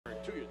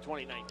to you,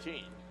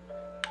 2019.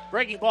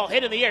 Breaking ball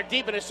hit in the air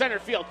deep into center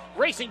field.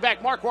 Racing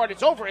back Marquardt.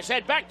 It's over his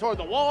head, back toward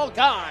the wall,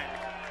 gone.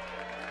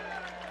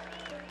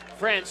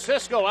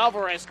 Francisco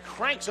Álvarez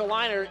cranks a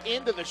liner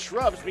into the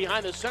shrubs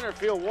behind the center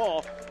field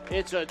wall.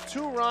 It's a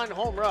 2-run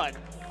home run,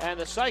 and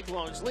the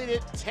Cyclones lead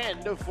it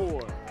 10-4.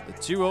 The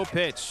 2-0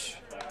 pitch.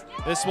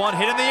 This one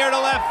hit in the air to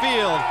left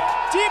field,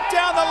 deep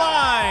down the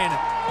line,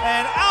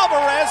 and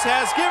Álvarez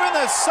has given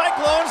the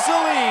Cyclones the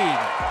lead.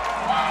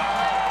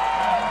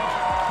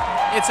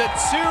 It's a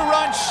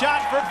 2-run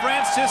shot for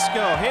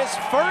Francisco, his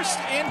first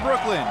in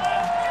Brooklyn.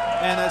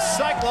 And the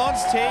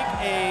Cyclones take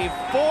a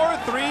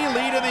 4-3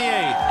 lead in the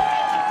 8th.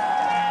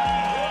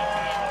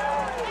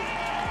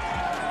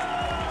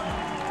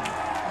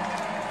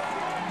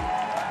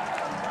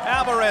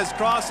 Álvarez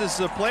crosses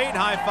the plate,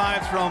 high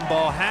fives from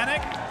Bohannon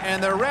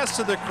and the rest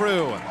of the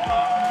crew.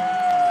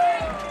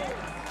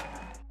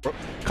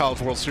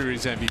 College World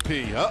Series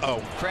MVP.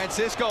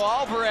 Francisco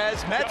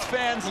Álvarez, Mets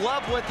fans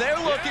love what they're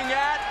looking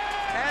at,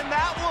 and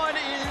that one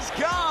is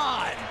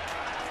gone.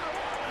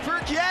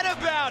 Forget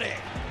about it.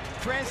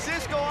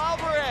 Francisco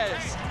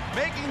Álvarez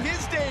making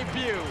his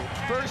debut.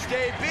 First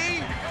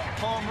AB,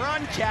 home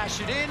run, cash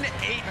it in,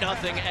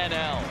 8-0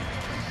 NL.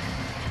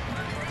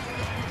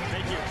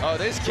 Oh,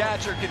 this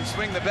catcher can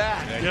swing the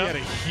bat. Yeah, he had a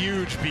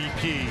huge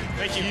BP,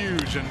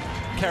 huge, and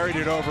carried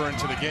it over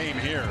into the game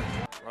here.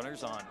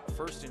 Runners on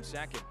first and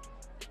second.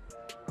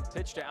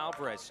 Pitch to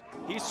Álvarez.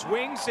 He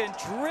swings and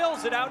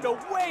drills it out to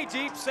way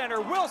deep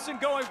center. Wilson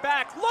going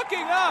back,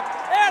 looking up,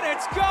 and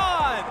it's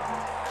gone.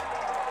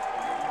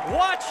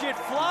 Watch it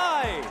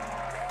fly.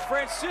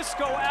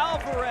 Francisco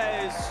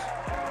Álvarez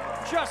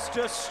just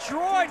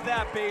destroyed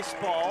that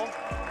baseball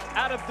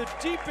out of the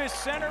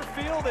deepest center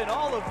field in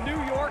all of New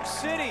York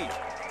City.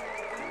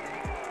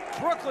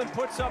 Brooklyn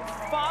puts up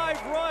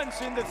 5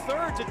 runs in the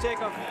third to take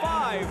a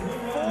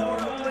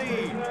 5-4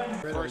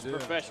 lead. First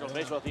professional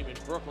baseball team in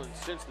Brooklyn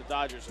since the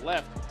Dodgers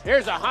left.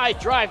 Here's a high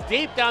drive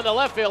deep down the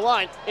left field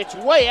line. It's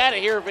way out of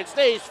here if it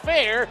stays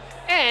fair,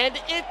 and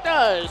it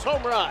does.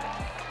 Home run.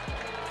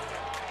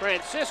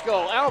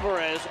 Francisco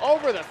Álvarez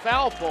over the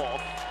foul pole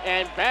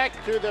and back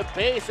to the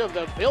base of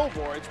the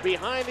billboards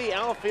behind the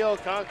outfield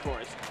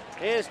concourse.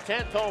 His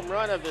 10th home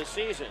run of the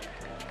season,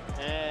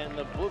 and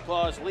the Blue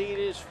Claws lead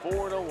is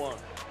 4-1.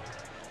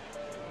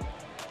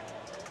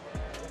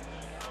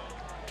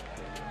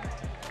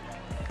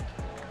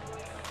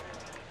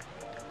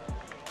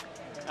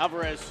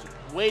 Álvarez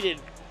waited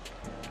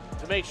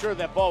to make sure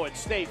that ball would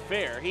stay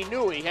fair. He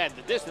knew he had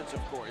the distance, of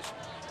course.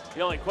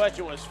 The only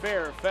question was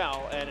fair or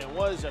foul, and it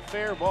was a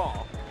fair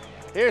ball.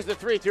 Here's the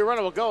 3-2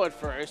 runner will go at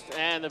first,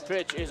 and the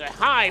pitch is a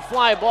high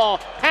fly ball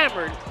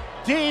hammered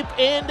deep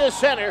into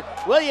center.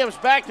 Williams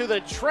back to the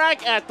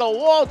track at the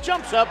wall,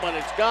 jumps up, but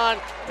it's gone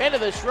into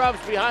the shrubs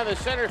behind the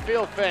center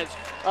field fence.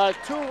 A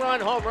 2-run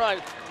home run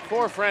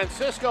for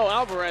Francisco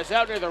Álvarez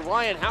out near the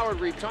Ryan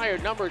Howard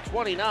retired number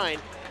 29.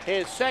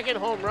 His second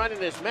home run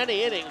in as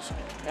many innings,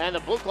 and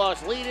the Blue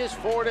Claws lead is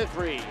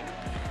 4-3.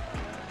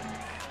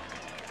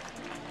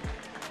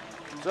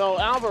 So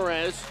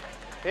Álvarez,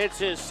 it's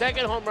his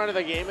second home run of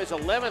the game, his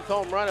 11th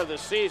home run of the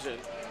season.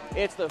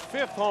 It's the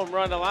 5th home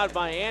run allowed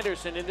by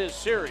Anderson in this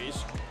series,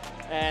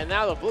 and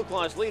now the Blue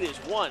Claws lead is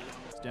 1.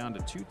 It's down to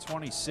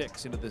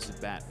 2:26 into this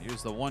at bat.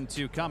 Here's the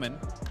 1-2 coming.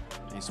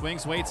 He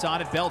swings, waits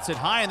on it, belts it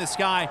high in the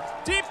sky,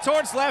 deep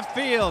towards left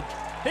field.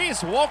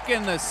 He's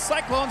woken the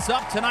Cyclones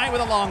up tonight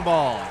with a long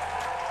ball.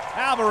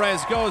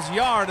 Álvarez goes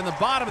yard in the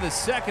bottom of the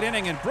second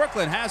inning, and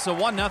Brooklyn has a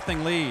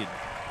 1-0 lead.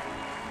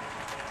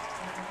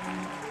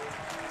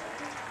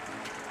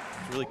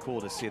 It's really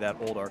cool to see that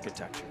old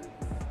architecture.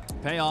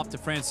 Payoff to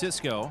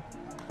Francisco.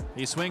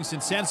 He swings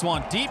and sends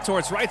one deep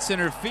towards right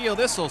center field.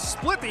 This will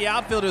split the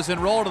outfielders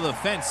and roll to the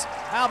fence.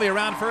 Albie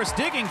around first,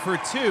 digging for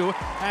 2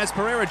 as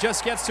Pereira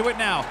just gets to it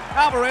now.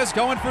 Álvarez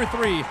going for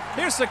 3.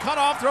 Here's the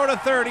cutoff throw to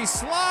third. He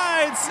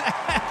slides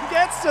and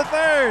gets to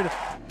third.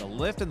 The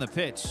lift and the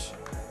pitch.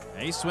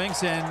 He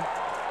swings in,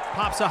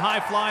 pops a high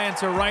fly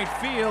into right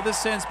field. This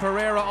sends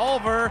Pereira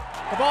over.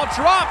 The ball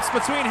drops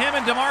between him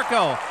and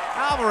DeMarco.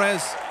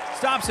 Álvarez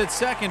stops at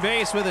second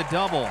base with a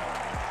double.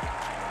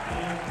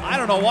 I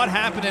don't know what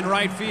happened in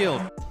right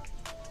field.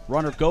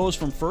 Runner goes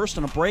from first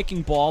on a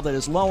breaking ball that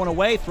is low and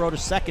away, throw to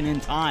second in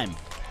time.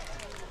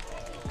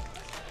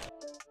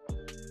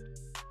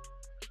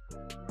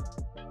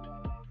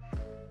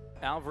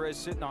 Álvarez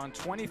sitting on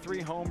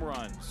 23 home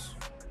runs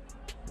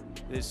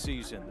this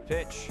season. The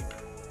pitch.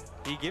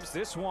 He gives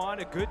this one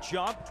a good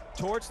jump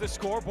towards the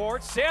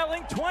scoreboard.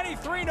 Sailing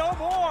 23, no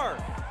more.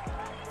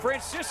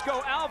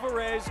 Francisco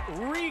Álvarez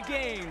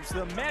regains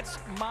the Mets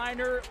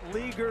minor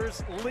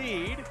leaguers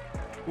lead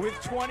with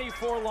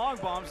 24 long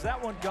bombs. That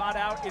one got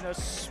out in a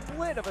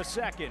split of a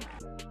second.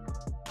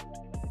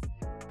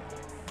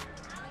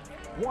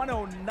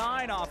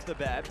 109 off the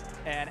bat,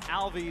 and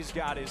Alvy's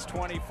got his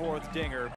 24th dinger.